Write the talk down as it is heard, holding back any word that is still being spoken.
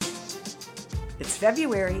It's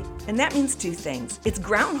February, and that means two things. It's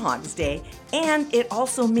Groundhog's Day, and it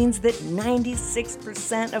also means that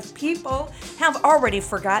 96% of people have already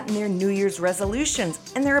forgotten their New Year's resolutions,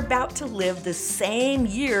 and they're about to live the same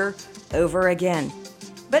year over again.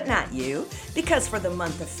 But not you, because for the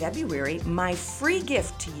month of February, my free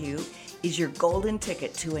gift to you is your golden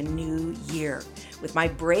ticket to a new year. With my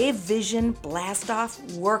Brave Vision Blast Off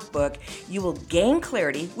workbook, you will gain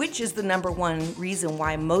clarity, which is the number one reason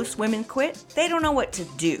why most women quit. They don't know what to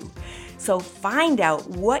do. So find out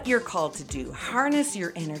what you're called to do, harness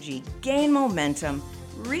your energy, gain momentum,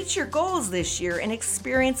 reach your goals this year, and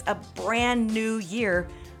experience a brand new year,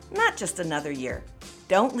 not just another year.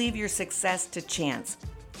 Don't leave your success to chance.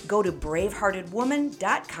 Go to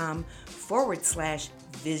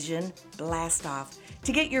braveheartedwoman.com/Vision Blast Off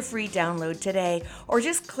to get your free download today, or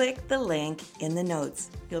just click the link in the notes.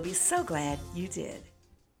 You'll be so glad you did.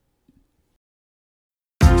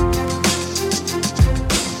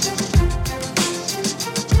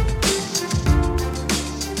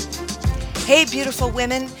 Hey, beautiful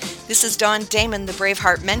women. This is Dawn Damon, the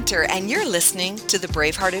Braveheart Mentor, and you're listening to The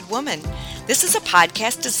Bravehearted Woman. This is a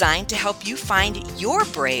podcast designed to help you find your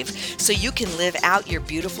brave so you can live out your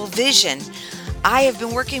beautiful vision. I have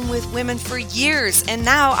been working with women for years, and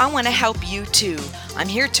now I want to help you too. I'm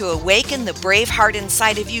here to awaken the brave heart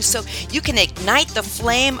inside of you so you can ignite the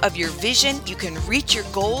flame of your vision, you can reach your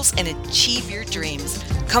goals, and achieve your dreams.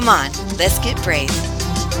 Come on, let's get brave.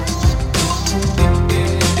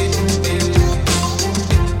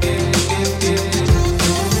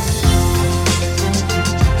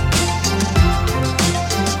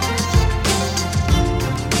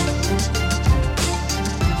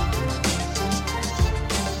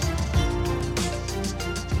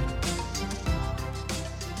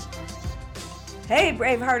 Hey,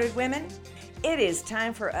 brave-hearted women. It is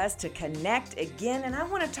time for us to connect again, and I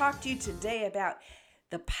want to talk to you today about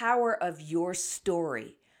the power of your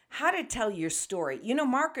story. How to tell your story. You know,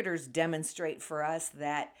 marketers demonstrate for us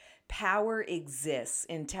that power exists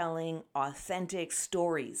in telling authentic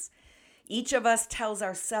stories. Each of us tells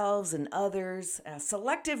ourselves and others a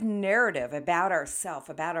selective narrative about ourselves,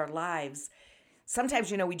 about our lives.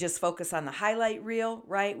 Sometimes, we just focus on the highlight reel,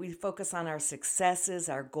 right? We focus on our successes,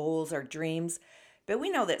 our goals, our dreams. But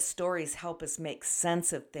we know that stories help us make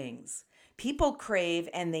sense of things. People crave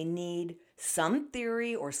and they need some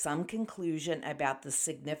theory or some conclusion about the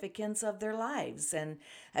significance of their lives and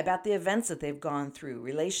about the events that they've gone through,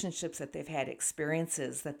 relationships that they've had,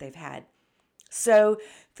 experiences that they've had. So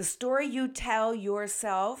the story you tell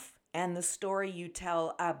yourself and the story you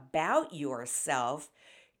tell about yourself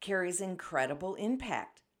carries incredible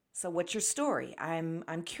impact. So what's your story? I'm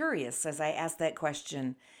curious as I ask that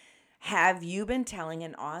question. Have you been telling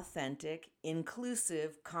an authentic,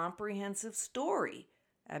 inclusive, comprehensive story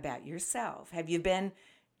about yourself? Have you been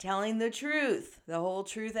telling the truth, the whole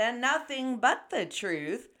truth and nothing but the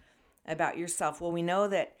truth about yourself? Well, we know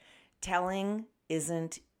that telling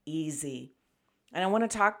isn't easy. And I want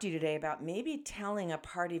to talk to you today about maybe telling a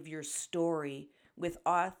part of your story with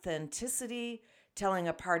authenticity, telling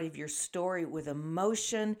a part of your story with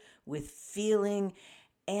emotion, with feeling,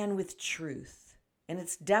 and with truth. And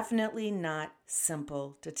it's definitely not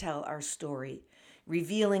simple to tell our story,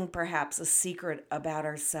 revealing perhaps a secret about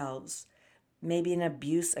ourselves, maybe an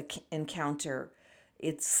abuse encounter.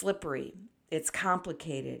 It's slippery, it's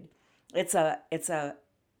complicated, it's a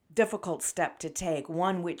difficult step to take,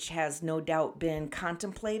 one which has no doubt been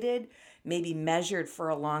contemplated, maybe measured for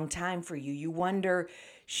a long time for you. You wonder,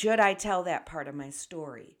 should I tell that part of my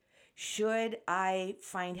story? Should I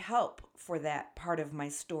find help for that part of my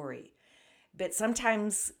story? But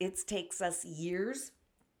sometimes it takes us years.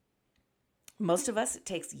 Most of us, it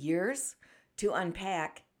takes years to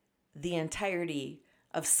unpack the entirety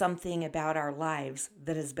of something about our lives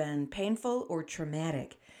that has been painful or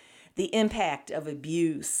traumatic. The impact of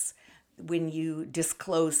abuse when you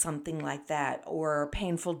disclose something like that, or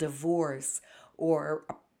painful divorce, or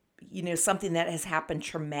something that has happened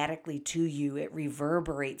traumatically to you. It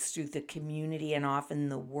reverberates through the community and often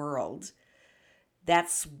the world.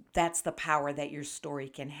 That's the power that your story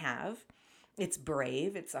can have. It's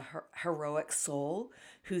brave. It's a heroic soul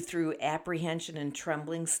who through apprehension and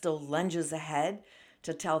trembling still lunges ahead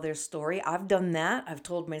to tell their story. I've done that. I've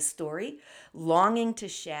told my story, longing to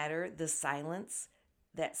shatter the silence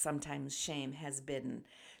that sometimes shame has bidden.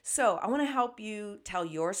 So I want to help you tell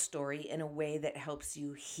your story in a way that helps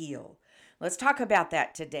you heal. Let's talk about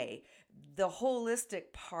that today. The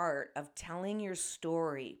holistic part of telling your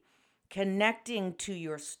story, connecting to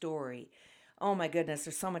your story, Oh my goodness,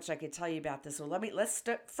 there's so much I could tell you about this.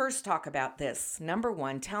 So first talk about this. Number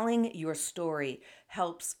one, telling your story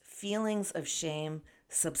helps feelings of shame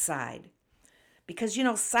subside. Because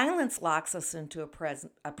silence locks us into a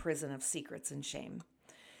prison of secrets and shame.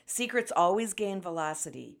 Secrets always gain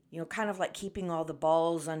velocity, kind of like keeping all the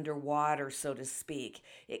balls underwater, so to speak.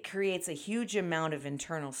 It creates a huge amount of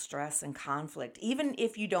internal stress and conflict. Even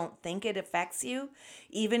if you don't think it affects you,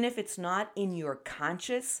 even if it's not in your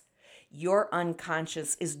conscious, your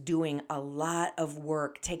unconscious is doing a lot of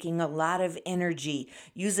work, taking a lot of energy,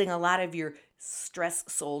 using a lot of your stress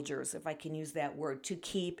soldiers, if I can use that word, to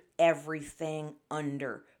keep everything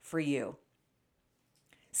under for you.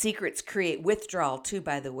 Secrets create withdrawal too,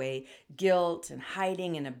 by the way, guilt and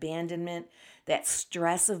hiding and abandonment, that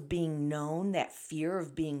stress of being known, that fear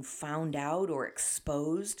of being found out or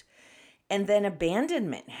exposed. And then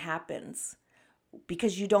abandonment happens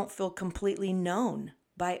because you don't feel completely known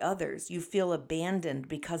by others. You feel abandoned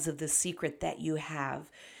because of the secret that you have.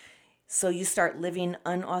 So you start living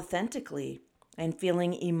unauthentically and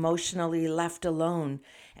feeling emotionally left alone.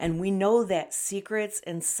 And we know that secrets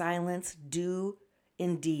and silence do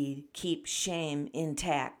indeed keep shame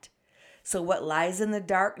intact. So what lies in the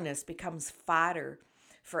darkness becomes fodder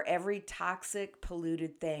for every toxic,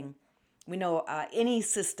 polluted thing. We know any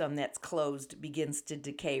system that's closed begins to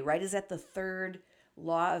decay, right? Is that the third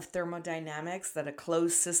law of thermodynamics, that a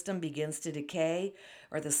closed system begins to decay?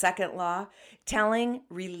 Or the second law? Telling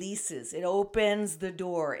releases. It opens the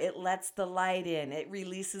door. It lets the light in. It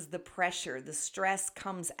releases the pressure. The stress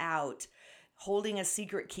comes out. Holding a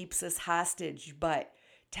secret keeps us hostage, but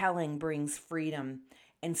telling brings freedom.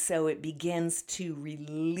 And so it begins to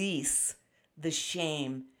release the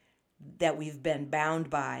shame that we've been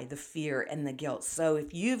bound by, the fear and the guilt. So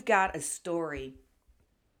if you've got a story,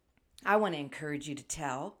 I want to encourage you to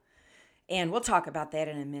tell. And we'll talk about that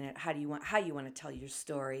in a minute, how you want to tell your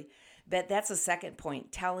story. But that's the second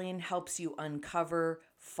point. Telling helps you uncover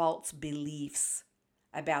false beliefs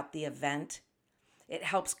about the event. It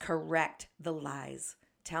helps correct the lies.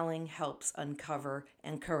 Telling helps uncover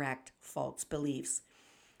and correct false beliefs.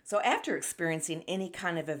 So after experiencing any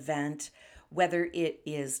kind of event, whether it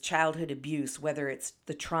is childhood abuse, whether it's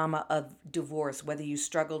the trauma of divorce, whether you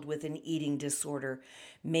struggled with an eating disorder,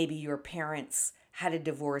 maybe your parents had a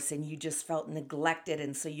divorce and you just felt neglected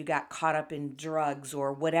and so you got caught up in drugs,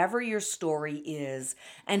 or whatever your story is,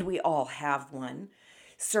 and we all have one.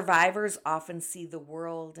 Survivors often see the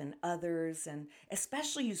world and others, and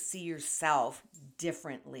especially you see yourself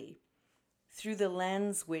differently. Through the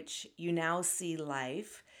lens which you now see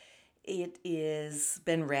life, it is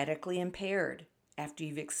been radically impaired after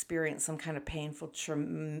you've experienced some kind of painful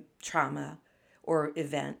trauma or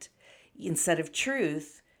event. Instead of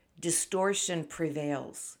truth, distortion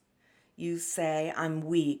prevails. You say, I'm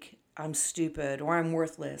weak, I'm stupid, or I'm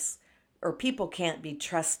worthless, or people can't be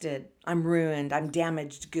trusted, I'm ruined, I'm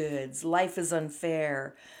damaged goods, life is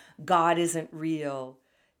unfair, God isn't real,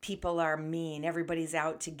 people are mean, everybody's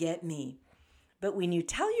out to get me. But when you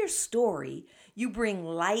tell your story, you bring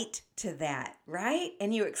light to that, right?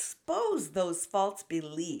 And you expose those false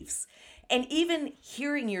beliefs. And even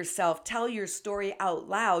hearing yourself tell your story out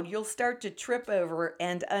loud, you'll start to trip over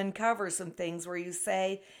and uncover some things where you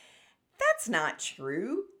say, that's not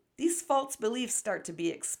true. These false beliefs start to be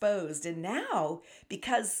exposed. And now,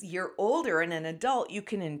 because you're older and an adult, you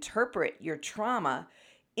can interpret your trauma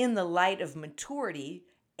in the light of maturity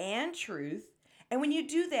and truth. And when you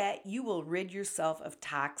do that, you will rid yourself of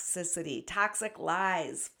toxicity, toxic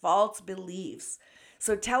lies, false beliefs.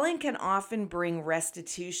 So telling can often bring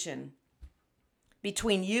restitution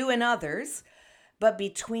between you and others, but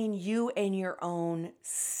between you and your own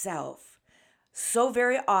self. So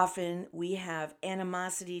very often we have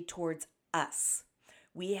animosity towards us.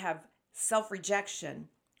 We have self-rejection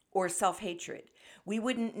or self-hatred. We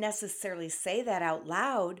wouldn't necessarily say that out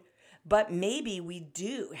loud, but maybe we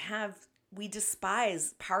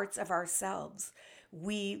despise parts of ourselves.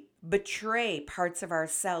 We betray parts of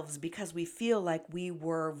ourselves because we feel like we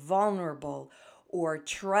were vulnerable or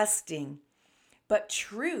trusting. But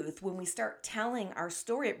truth, when we start telling our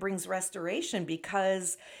story, it brings restoration,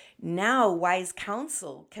 because now wise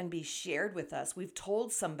counsel can be shared with us. We've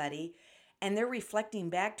told somebody and they're reflecting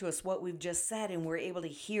back to us what we've just said, and we're able to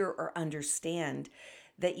hear or understand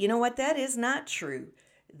that, you know what, that is not true.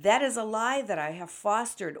 That is a lie that I have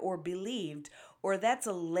fostered or believed, or that's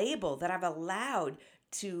a label that I've allowed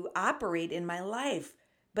to operate in my life.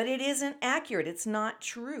 But it isn't accurate. It's not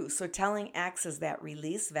true. So telling acts as that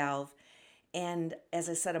release valve. And as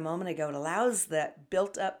I said a moment ago, it allows that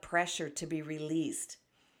built up pressure to be released.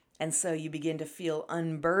 And so you begin to feel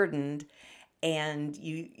unburdened. and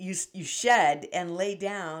you shed and lay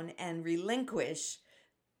down and relinquish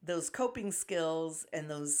those coping skills and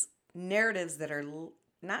those narratives that are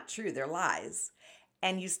not true, they're lies,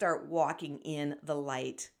 and you start walking in the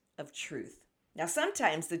light of truth. Now,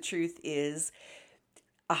 sometimes the truth is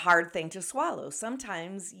a hard thing to swallow.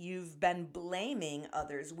 Sometimes you've been blaming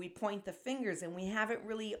others. We point the fingers and we haven't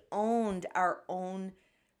really owned our own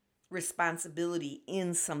responsibility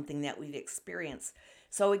in something that we've experienced.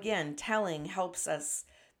 So, again, telling helps us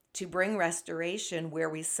to bring restoration where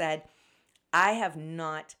we said, I have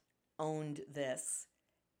not owned this,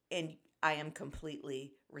 and I am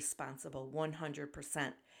completely responsible,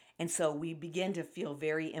 100%. And so we begin to feel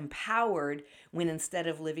very empowered when instead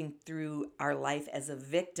of living through our life as a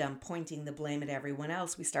victim, pointing the blame at everyone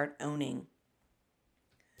else, we start owning.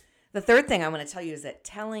 The third thing I want to tell you is that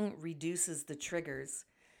telling reduces the triggers.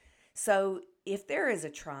 So if there is a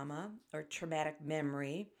trauma or traumatic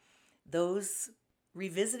memory,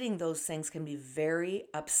 revisiting those things can be very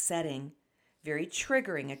upsetting, very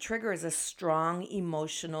triggering. A trigger is a strong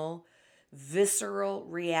emotional, visceral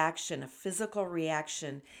reaction, a physical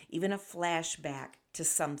reaction, even a flashback to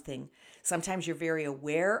something. Sometimes you're very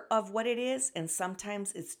aware of what it is, and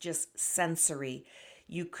sometimes it's just sensory.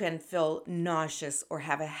 You can feel nauseous or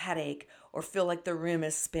have a headache or feel like the room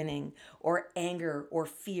is spinning or anger or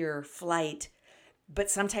fear, flight. But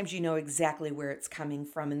sometimes you know exactly where it's coming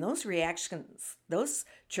from. And those reactions, those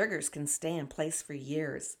triggers can stay in place for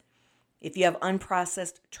years. If you have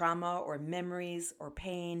unprocessed trauma or memories or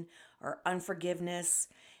pain or unforgiveness,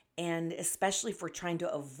 and especially if we're trying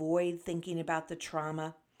to avoid thinking about the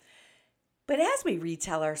trauma. But as we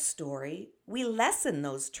retell our story, we lessen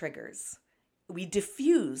those triggers. We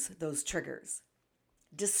diffuse those triggers.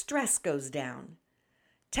 Distress goes down.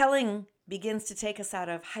 Telling begins to take us out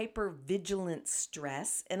of hypervigilant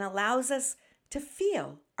stress and allows us to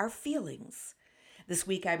feel our feelings. This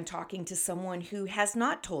week, I'm talking to someone who has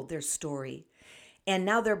not told their story, and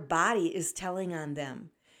now their body is telling on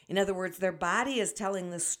them. In other words, their body is telling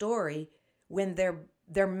the story when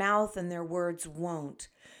their mouth and their words won't.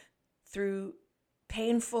 Through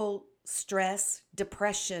painful stress,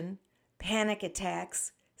 depression, panic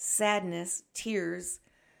attacks, sadness, tears,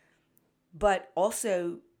 but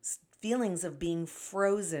also feelings of being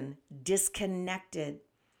frozen, disconnected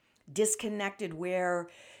where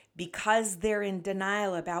because they're in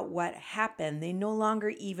denial about what happened, they no longer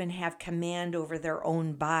even have command over their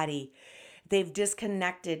own body. They've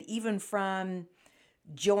disconnected even from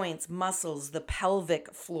joints, muscles, the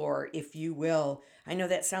pelvic floor, if you will. I know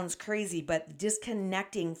that sounds crazy, but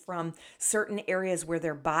disconnecting from certain areas where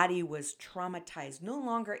their body was traumatized, no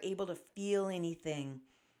longer able to feel anything.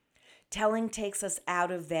 Telling takes us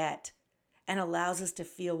out of that and allows us to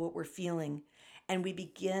feel what we're feeling. And we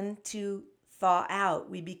begin to thaw out.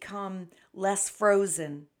 We become less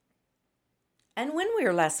frozen. And when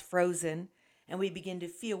we're less frozen and we begin to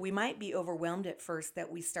feel, we might be overwhelmed at first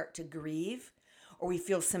that we start to grieve or we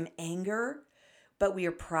feel some anger, but we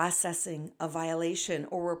are processing a violation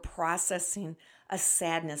or we're processing a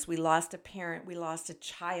sadness. We lost a parent, we lost a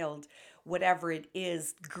child, whatever it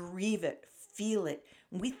is, grieve it, feel it.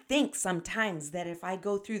 We think sometimes that if I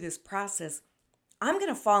go through this process, I'm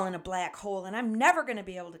going to fall in a black hole and I'm never going to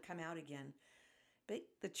be able to come out again. But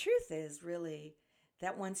the truth is really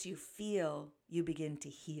that once you feel, you begin to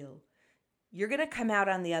heal. You're going to come out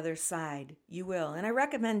on the other side. You will. And I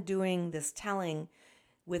recommend doing this telling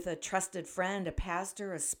with a trusted friend, a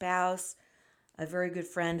pastor, a spouse, a very good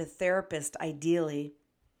friend, a therapist, ideally.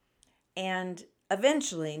 And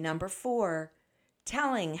eventually, number 4,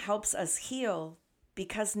 telling helps us heal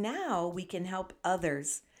because now we can help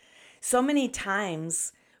others. So many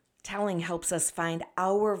times, telling helps us find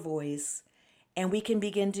our voice, and we can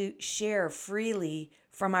begin to share freely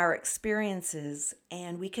from our experiences,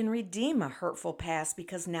 and we can redeem a hurtful past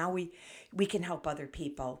because now we can help other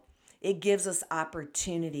people. It gives us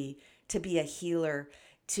opportunity to be a healer,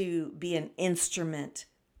 to be an instrument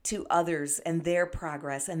to others and their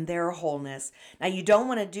progress and their wholeness. Now, you don't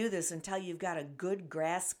want to do this until you've got a good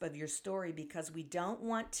grasp of your story because we don't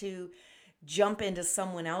want to jump into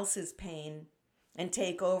someone else's pain and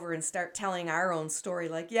take over and start telling our own story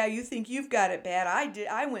like, yeah, you think you've got it bad.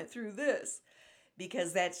 I went through this.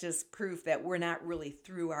 Because that's just proof that we're not really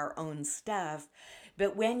through our own stuff.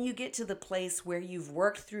 But when you get to the place where you've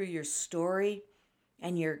worked through your story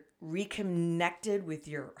and you're reconnected with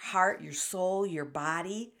your heart, your soul, your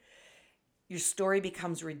body, your story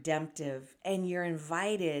becomes redemptive and you're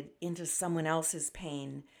invited into someone else's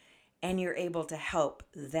pain and you're able to help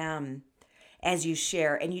them as you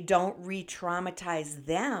share, and you don't re-traumatize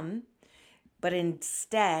them but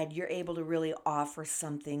instead you're able to really offer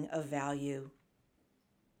something of value.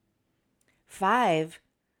 5,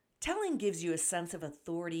 telling gives you a sense of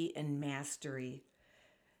authority and mastery.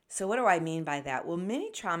 So, what do I mean by that? Well,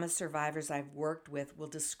 many trauma survivors I've worked with will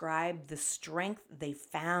describe the strength they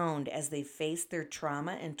found as they faced their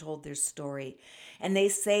trauma and told their story. And they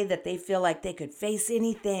say that they feel like they could face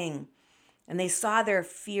anything. And they saw their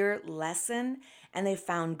fear lessen and they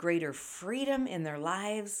found greater freedom in their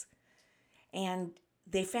lives. And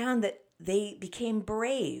they found that they became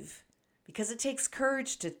brave because it takes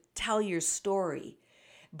courage to tell your story.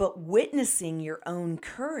 But witnessing your own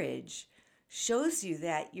courage shows you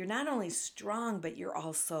that you're not only strong, but you're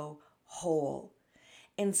also whole.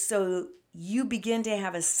 And so you begin to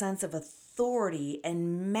have a sense of authority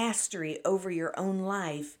and mastery over your own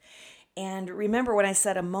life. And remember what I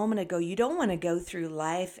said a moment ago, you don't want to go through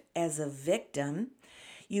life as a victim.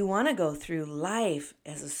 You want to go through life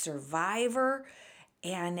as a survivor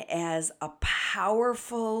and as a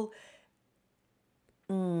powerful,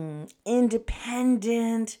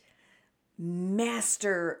 independent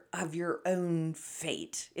master of your own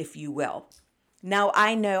fate, if you will. Now,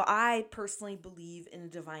 I know I personally believe in a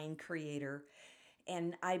divine creator,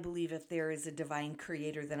 and I believe if there is a divine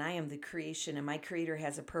creator, then I am the creation, and my creator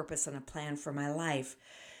has a purpose and a plan for my life.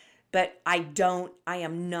 But I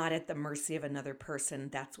am not at the mercy of another person.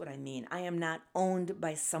 That's what I mean. I am not owned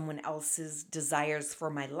by someone else's desires for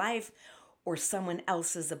my life or someone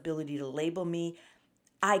else's ability to label me.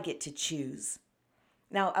 I get to choose.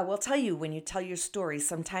 Now, I will tell you, when you tell your story,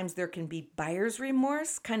 sometimes there can be buyer's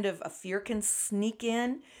remorse, kind of a fear can sneak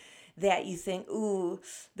in that you think, ooh,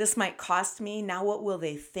 this might cost me. Now, what will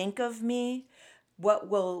they think of me?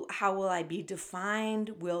 How will I be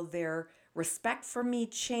defined? Will their respect for me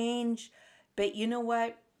change? But you know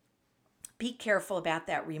what? Be careful about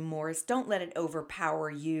that remorse. Don't let it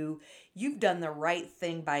overpower you. You've done the right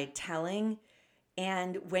thing by telling.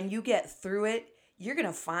 And when you get through it, you're going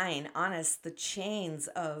to find, honest, the chains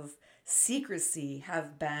of secrecy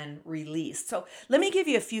have been released. So let me give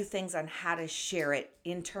you a few things on how to share it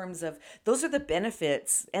in terms of those are the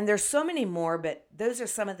benefits. And there's so many more, but those are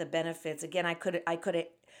some of the benefits. Again, I could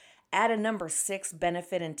add a number 6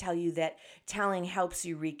 benefit and tell you that telling helps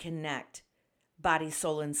you reconnect body,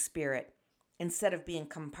 soul, and spirit instead of being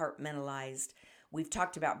compartmentalized. We've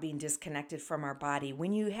talked about being disconnected from our body.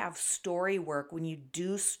 When you have story work, when you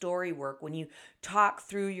do story work, when you talk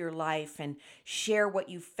through your life and share what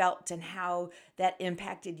you felt and how that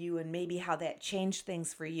impacted you and maybe how that changed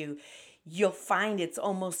things for you, you'll find it's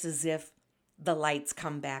almost as if the lights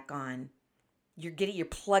come back on. You're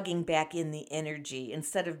plugging back in the energy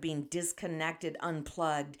instead of being disconnected,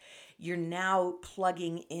 unplugged. You're now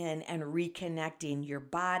plugging in and reconnecting your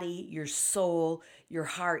body, your soul, your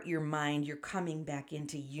heart, your mind. You're coming back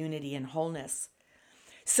into unity and wholeness.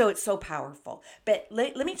 So it's so powerful. But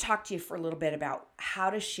let me talk to you for a little bit about how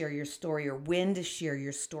to share your story or when to share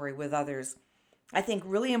your story with others. I think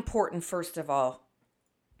really important, first of all,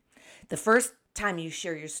 the first time you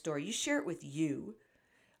share your story, you share it with you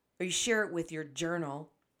or you share it with your journal.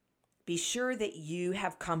 Be sure that you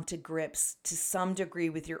have come to grips to some degree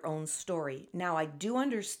with your own story. Now, I do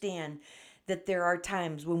understand that there are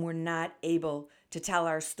times when we're not able to tell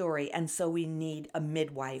our story, and so we need a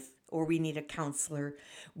midwife or we need a counselor.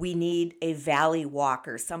 We need a valley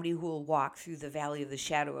walker, somebody who will walk through the valley of the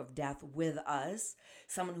shadow of death with us,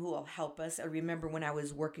 someone who will help us. I remember when I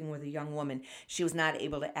was working with a young woman, she was not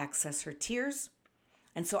able to access her tears,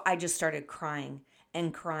 and so I just started crying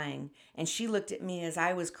and crying. And she looked at me as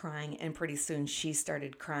I was crying, and pretty soon she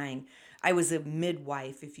started crying. I was a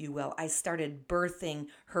midwife, if you will. I started birthing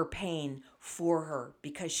her pain for her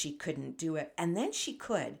because she couldn't do it. And then she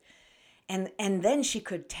could. And then she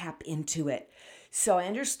could tap into it. So I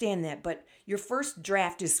understand that. But your first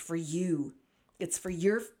draft is for you. It's for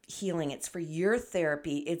your healing. It's for your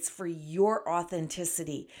therapy. It's for your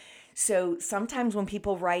authenticity. So sometimes when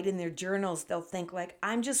people write in their journals, they'll think like,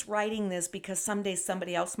 I'm just writing this because someday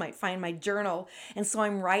somebody else might find my journal. And so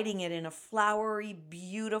I'm writing it in a flowery,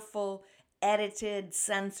 beautiful, edited,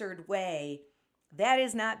 censored way. That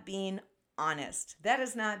is not being honest. That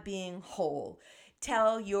is not being whole.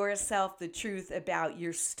 Tell yourself the truth about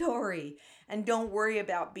your story and don't worry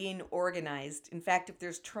about being organized. In fact, if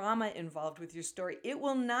there's trauma involved with your story, it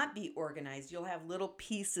will not be organized. You'll have little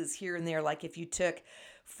pieces here and there, like if you took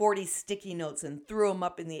 40 sticky notes and threw them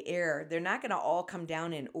up in the air. They're not going to all come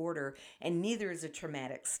down in order, and neither is a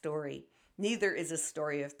traumatic story. Neither is a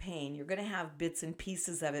story of pain. You're going to have bits and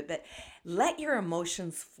pieces of it, but let your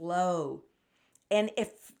emotions flow. And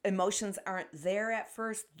if emotions aren't there at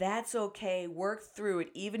first, that's okay. Work through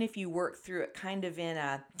it, even if you work through it kind of in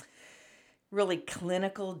a really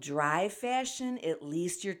clinical, dry fashion, at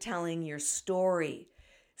least you're telling your story.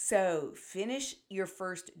 So finish your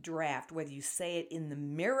first draft, whether you say it in the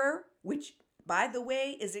mirror, which, by the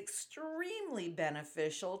way, is extremely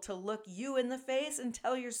beneficial to look you in the face and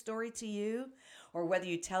tell your story to you, or whether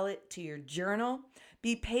you tell it to your journal.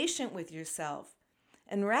 Be patient with yourself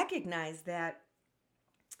and recognize that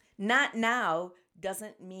not now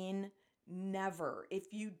doesn't mean never.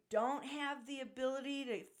 If you don't have the ability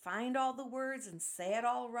to find all the words and say it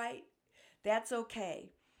all right, that's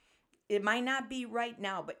okay. It might not be right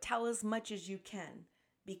now, but tell as much as you can,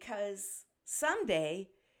 because someday,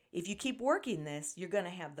 if you keep working this, you're going to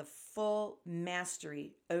have the full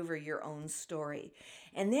mastery over your own story.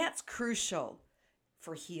 And that's crucial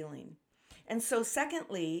for healing. And so,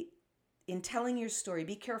 secondly, in telling your story,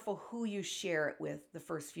 be careful who you share it with the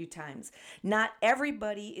first few times. Not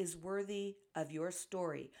everybody is worthy of your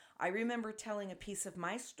story. I remember telling a piece of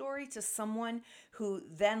my story to someone who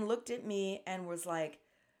then looked at me and was like,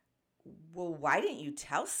 well, why didn't you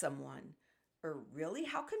tell someone? Or really?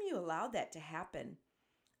 How come you allowed that to happen?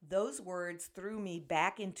 Those words threw me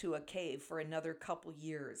back into a cave for another couple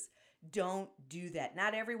years. Don't do that.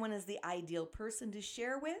 Not everyone is the ideal person to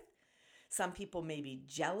share with. Some people may be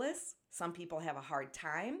jealous. Some people have a hard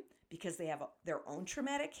time because they have their own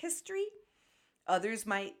traumatic history. Others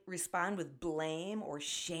might respond with blame or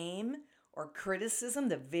shame or criticism,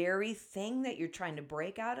 the very thing that you're trying to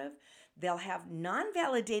break out of. They'll have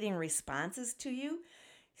non-validating responses to you.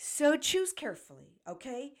 So choose carefully,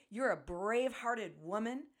 okay? You're a brave-hearted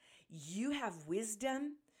woman. You have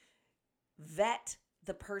wisdom. Vet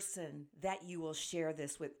the person that you will share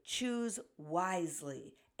this with. Choose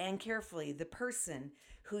wisely and carefully the person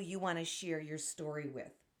who you want to share your story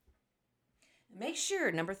with. Make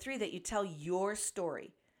sure, number 3, that you tell your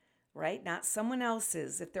story, right? Not someone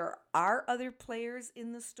else's. If there are other players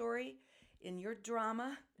in the story, in your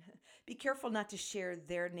drama, be careful not to share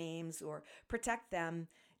their names or protect them,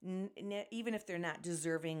 even if they're not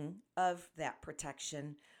deserving of that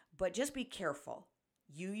protection. But just be careful.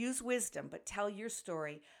 You use wisdom, but tell your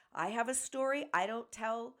story. I have a story. I don't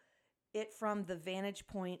tell it from the vantage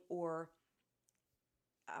point or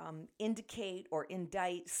indicate or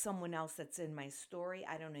indict someone else that's in my story.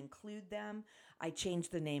 I don't include them. I change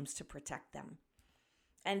the names to protect them.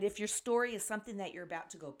 And if your story is something that you're about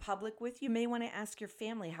to go public with, you may want to ask your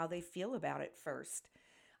family how they feel about it first.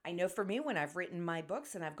 I know for me, when I've written my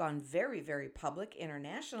books and I've gone very, very public,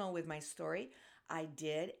 international with my story, I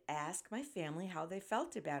did ask my family how they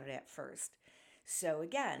felt about it at first. So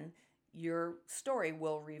again, your story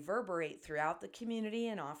will reverberate throughout the community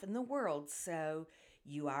and often the world. So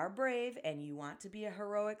you are brave and you want to be a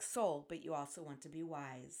heroic soul, but you also want to be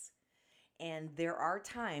wise. And there are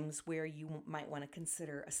times where you might want to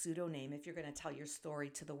consider a pseudonym if you're going to tell your story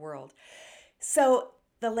to the world. So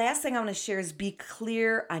the last thing I want to share is be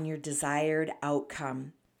clear on your desired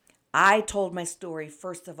outcome. I told my story,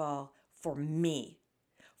 first of all, for me,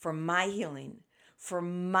 for my healing, for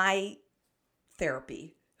my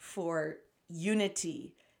therapy, for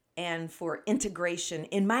unity, and for integration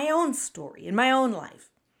in my own story, in my own life.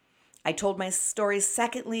 I told my story,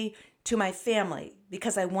 secondly, to my family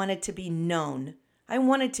because I wanted to be known. I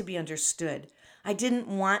wanted to be understood. I didn't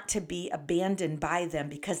want to be abandoned by them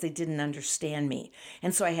because they didn't understand me.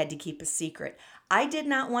 And so I had to keep a secret. I did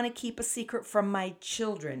not want to keep a secret from my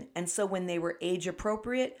children. And so when they were age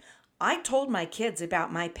appropriate, I told my kids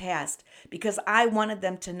about my past because I wanted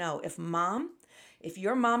them to know if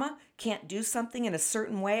your mama can't do something in a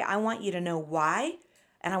certain way, I want you to know why.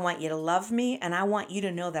 And I want you to love me, and I want you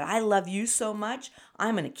to know that I love you so much,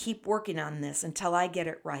 I'm going to keep working on this until I get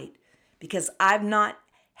it right. Because I've not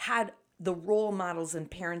had the role models in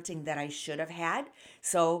parenting that I should have had.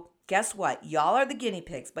 So guess what? Y'all are the guinea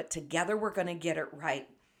pigs, but together we're going to get it right.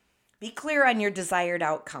 Be clear on your desired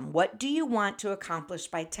outcome. What do you want to accomplish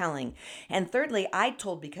by telling? And thirdly, I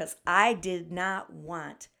told because I did not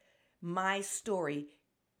want my story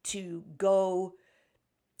to go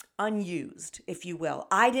unused, if you will.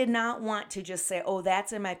 I did not want to just say, oh,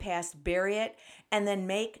 that's in my past, bury it, and then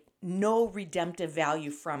make no redemptive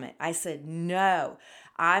value from it. I said, no,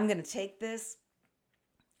 I'm going to take this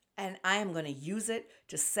and I am going to use it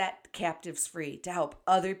to set captives free, to help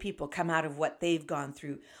other people come out of what they've gone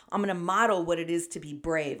through. I'm going to model what it is to be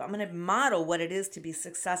brave. I'm going to model what it is to be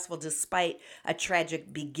successful despite a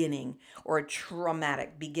tragic beginning or a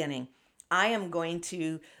traumatic beginning. I am going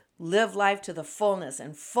to live life to the fullness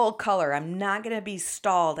and full color. I'm not going to be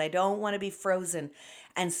stalled. I don't want to be frozen.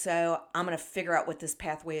 And so I'm going to figure out what this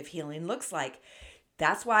pathway of healing looks like.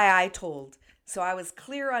 That's why I told. So I was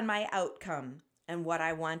clear on my outcome and what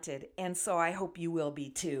I wanted. And so I hope you will be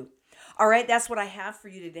too. All right, that's what I have for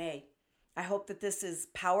you today. I hope that this is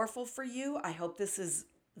powerful for you. I hope this is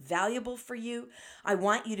valuable for you. I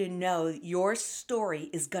want you to know your story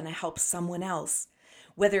is going to help someone else.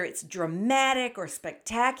 Whether it's dramatic or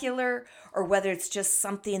spectacular, or whether it's just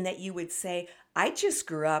something that you would say, I just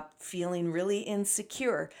grew up feeling really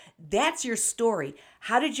insecure. That's your story.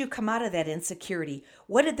 How did you come out of that insecurity?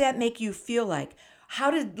 What did that make you feel like? How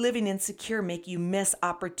did living insecure make you miss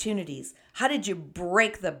opportunities? How did you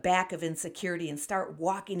break the back of insecurity and start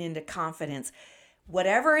walking into confidence?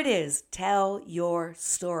 Whatever it is, tell your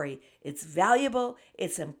story. It's valuable,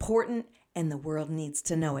 it's important, and the world needs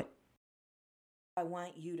to know it. I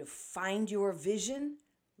want you to find your vision,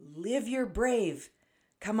 live your brave.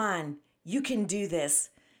 Come on, you can do this.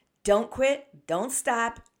 Don't quit, don't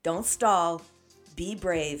stop, don't stall. Be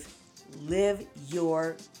brave. Live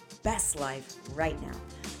your best life right now.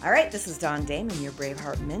 All right, this is Dawn Damon, your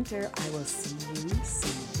Braveheart mentor. I will see you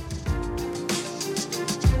soon.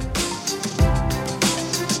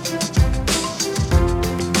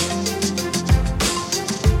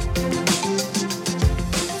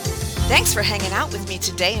 Thanks for hanging out with me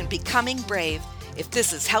today and becoming brave. If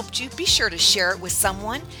this has helped you, be sure to share it with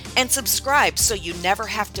someone and subscribe so you never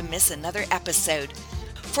have to miss another episode.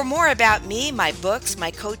 For more about me, my books,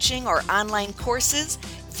 my coaching, or online courses,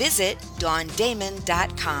 visit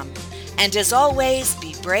dawndamon.com. And as always,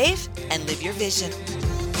 be brave and live your vision.